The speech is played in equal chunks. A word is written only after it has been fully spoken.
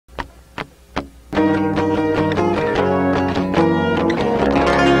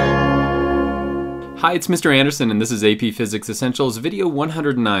Hi, it's Mr. Andersen, and this is AP Physics Essentials, video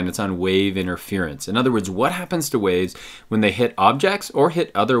 109. It's on wave interference. In other words, what happens to waves when they hit objects or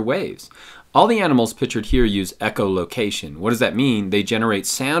hit other waves? All the animals pictured here use echolocation. What does that mean? They generate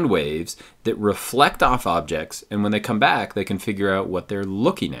sound waves that reflect off objects, and when they come back, they can figure out what they're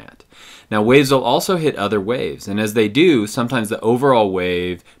looking at. Now, waves will also hit other waves, and as they do, sometimes the overall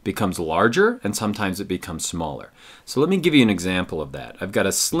wave becomes larger, and sometimes it becomes smaller. So let me give you an example of that. I've got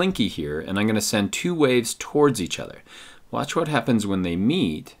a slinky here, and I'm going to send two waves towards each other. Watch what happens when they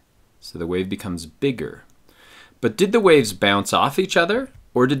meet, so the wave becomes bigger. But did the waves bounce off each other,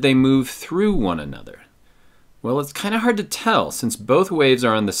 or did they move through one another? Well, it's kind of hard to tell. Since both waves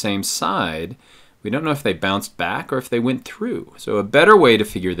are on the same side, we don't know if they bounced back or if they went through. So a better way to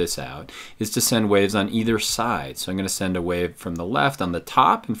figure this out is to send waves on either side. So I'm going to send a wave from the left on the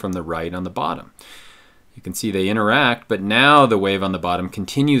top and from the right on the bottom. You can see they interact, but now the wave on the bottom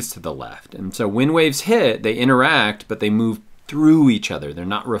continues to the left. And so when waves hit, they interact, but they move through each other. They're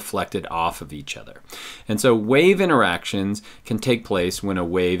not reflected off of each other. And so wave interactions can take place when a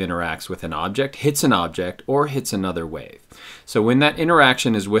wave interacts with an object, hits an object, or hits another wave. So when that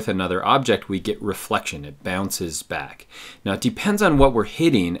interaction is with another object, we get reflection. It bounces back. Now, it depends on what we're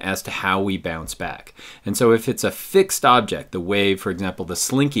hitting as to how we bounce back. And so if it's a fixed object, the wave, for example, the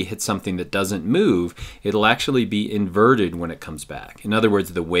slinky hits something that doesn't move, it'll actually be inverted when it comes back. In other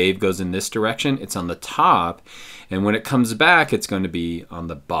words, the wave goes in this direction, it's on the top, and when it comes back, it's going to be on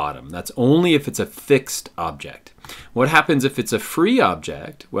the bottom. That's only if it's a fixed object. What happens if it's a free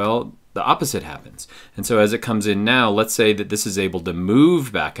object? Well, the opposite happens. And so as it comes in now, let's say that this is able to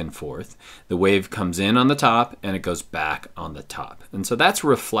move back and forth. The wave comes in on the top and it goes back on the top. And so that's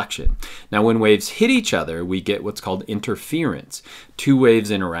reflection. Now when waves hit each other, we get what's called interference. Two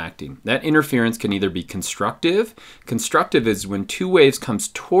waves interacting. That interference can either be constructive. Constructive is when two waves comes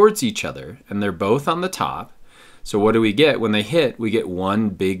towards each other and they're both on the top. So what do we get? When they hit, we get one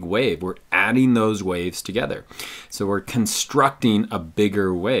big wave. We're adding those waves together. So we're constructing a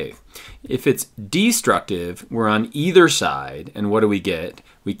bigger wave. If it's destructive, we're on either side, and what do we get?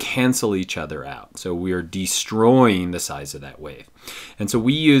 We cancel each other out. So we are destroying the size of that wave. And so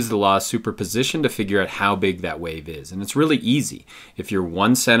we use the law of superposition to figure out how big that wave is. And it's really easy. If you're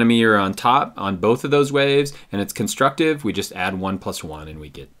 1 centimeter on top on both of those waves and it's constructive, we just add 1 plus 1 and we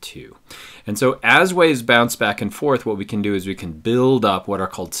get 2. And so as waves bounce back and forth, what we can do is we can build up what are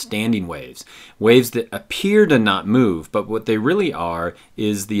called standing waves. Waves that appear to not move, but what they really are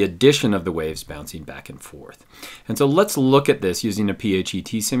is the addition of the waves bouncing back and forth. And so let's look at this using a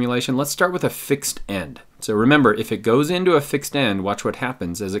PHET simulation. Let's start with a fixed end. So remember, if it goes into a fixed end, watch what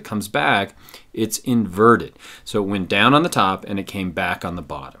happens. As it comes back, it's inverted. So it went down on the top and it came back on the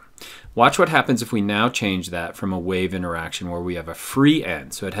bottom. Watch what happens if we now change that from a wave interaction where we have a free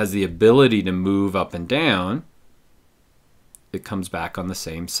end. So it has the ability to move up and down. It comes back on the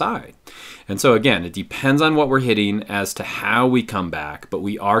same side. And so again, it depends on what we're hitting as to how we come back, but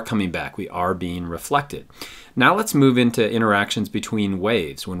we are coming back. We are being reflected. Now let's move into interactions between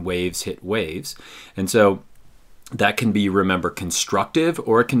waves, when waves hit waves. And so that can be, remember, constructive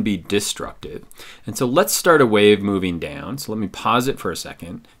or it can be destructive. And so let's start a wave moving down. So let me pause it for a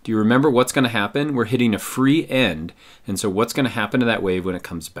second. Do you remember what's going to happen? We're hitting a free end. And so what's going to happen to that wave when it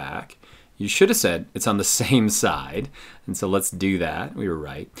comes back? You should have said it's on the same side. And so let's do that. We were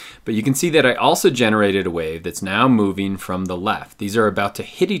right. But you can see that I also generated a wave that's now moving from the left. These are about to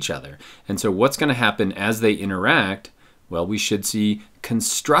hit each other. And so what's going to happen as they interact? Well, we should see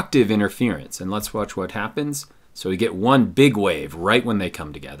constructive interference. And let's watch what happens. So we get one big wave right when they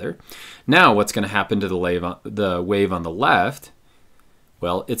come together. Now what's going to happen to the wave on the left?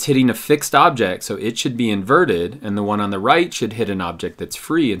 Well, it's hitting a fixed object, so it should be inverted, and the one on the right should hit an object that's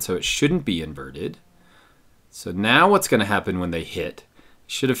free, and so it shouldn't be inverted. So now what's going to happen when they hit?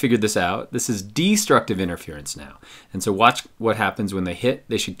 Should have figured this out. This is destructive interference now. And so watch what happens when they hit.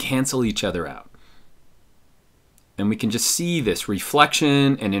 They should cancel each other out. And we can just see this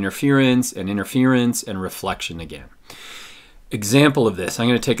reflection and interference and reflection again. Example of this, I'm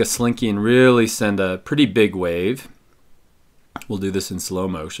going to take a slinky and really send a pretty big wave. We'll do this in slow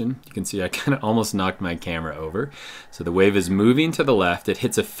motion. You can see I kind of almost knocked my camera over. So the wave is moving to the left. It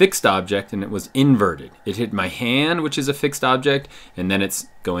hits a fixed object and it was inverted. It hit my hand, which is a fixed object, and then it's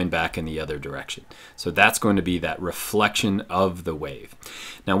going back in the other direction. So that's going to be that reflection of the wave.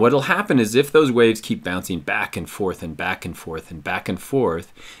 Now what will happen is if those waves keep bouncing back and forth and back and forth and back and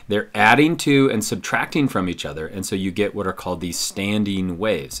forth, they're adding to and subtracting from each other, and so you get what are called these standing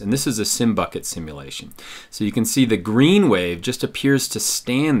waves. And this is a sim bucket simulation. So you can see the green wave just just appears to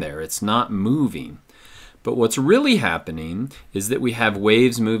stand there. It's not moving. But what's really happening is that we have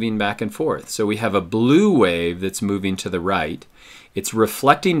waves moving back and forth. So we have a blue wave that's moving to the right. It's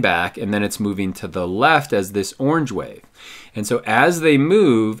reflecting back, and then it's moving to the left as this orange wave. And so as they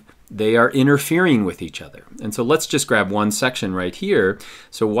move, they are interfering with each other. And so let's just grab one section right here.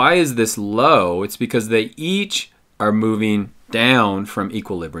 So why is this low? It's because they each are moving down from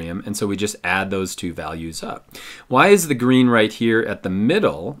equilibrium, and so we just add those two values up. Why is the green right here at the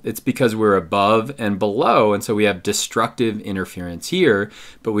middle? It's because we're above and below, and so we have destructive interference here,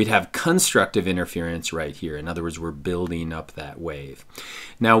 but we'd have constructive interference right here. In other words, we're building up that wave.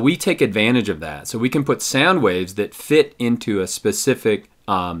 Now we take advantage of that, so we can put sound waves that fit into a specific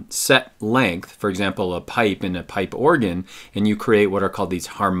set length, for example, a pipe in a pipe organ, and you create what are called these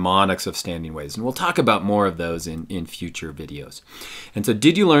harmonics of standing waves. And we'll talk about more of those in future videos. And so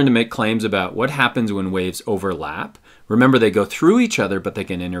did you learn to make claims about what happens when waves overlap? Remember, they go through each other, but they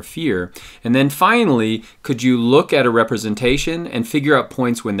can interfere. And then finally, could you look at a representation and figure out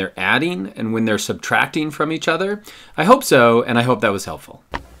points when they're adding and when they're subtracting from each other? I hope so, and I hope that was helpful.